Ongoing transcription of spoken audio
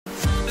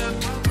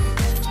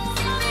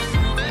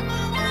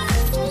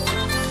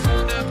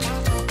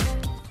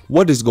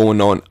What is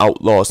going on,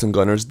 outlaws and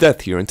gunners? Death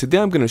here, and today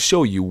I'm going to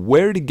show you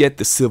where to get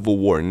the Civil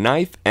War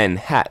knife and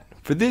hat.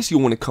 For this,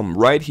 you'll want to come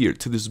right here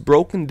to this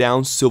broken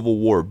down Civil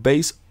War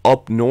base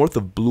up north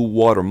of Blue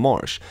Water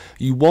Marsh.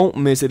 You won't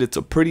miss it. It's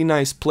a pretty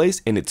nice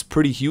place and it's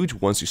pretty huge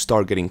once you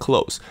start getting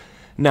close.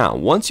 Now,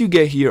 once you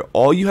get here,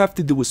 all you have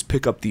to do is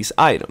pick up these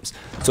items.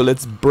 So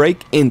let's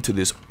break into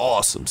this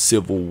awesome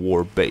Civil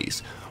War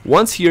base.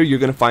 Once here, you're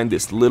going to find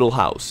this little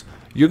house.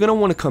 You're going to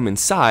want to come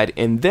inside,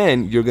 and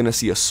then you're going to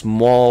see a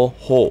small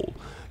hole.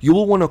 You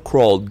will want to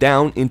crawl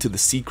down into the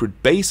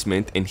secret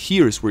basement, and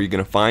here's where you're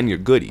going to find your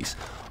goodies.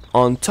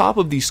 On top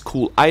of these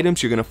cool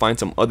items, you're going to find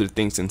some other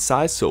things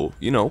inside, so,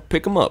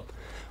 pick them up.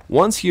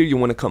 Once here, you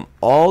want to come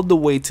all the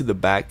way to the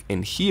back,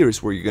 and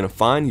here's where you're going to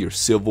find your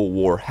Civil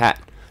War hat.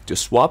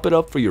 Just swap it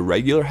up for your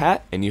regular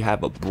hat and you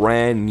have a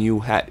brand new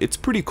hat. It's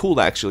pretty cool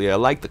actually. I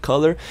like the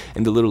color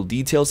and the little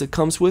details it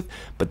comes with,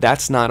 but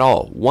that's not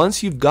all.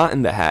 Once you've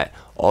gotten the hat,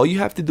 all you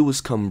have to do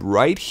is come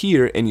right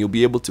here and you'll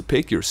be able to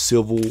pick your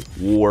Civil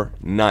War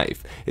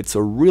knife. It's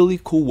a really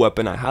cool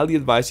weapon. I highly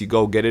advise you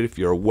go get it if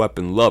you're a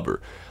weapon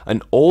lover.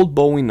 An old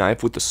Bowie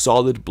knife with a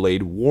solid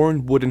blade,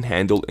 worn wooden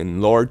handle,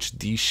 and large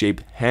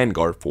D-shaped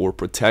handguard for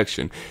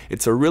protection.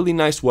 It's a really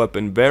nice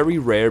weapon, very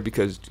rare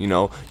because,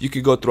 you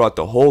could go throughout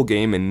the whole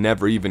game and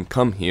never even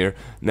come here,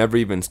 never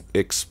even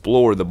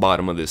explore the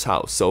bottom of this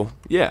house. So,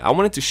 yeah, I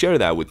wanted to share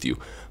that with you.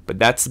 But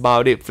that's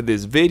about it for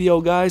this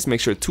video, guys.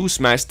 Make sure to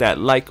smash that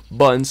like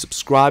button,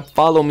 subscribe,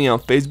 follow me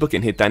on Facebook,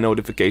 and hit that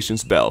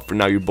notifications bell. For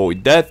now, your boy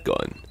Death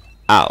Gun,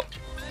 out.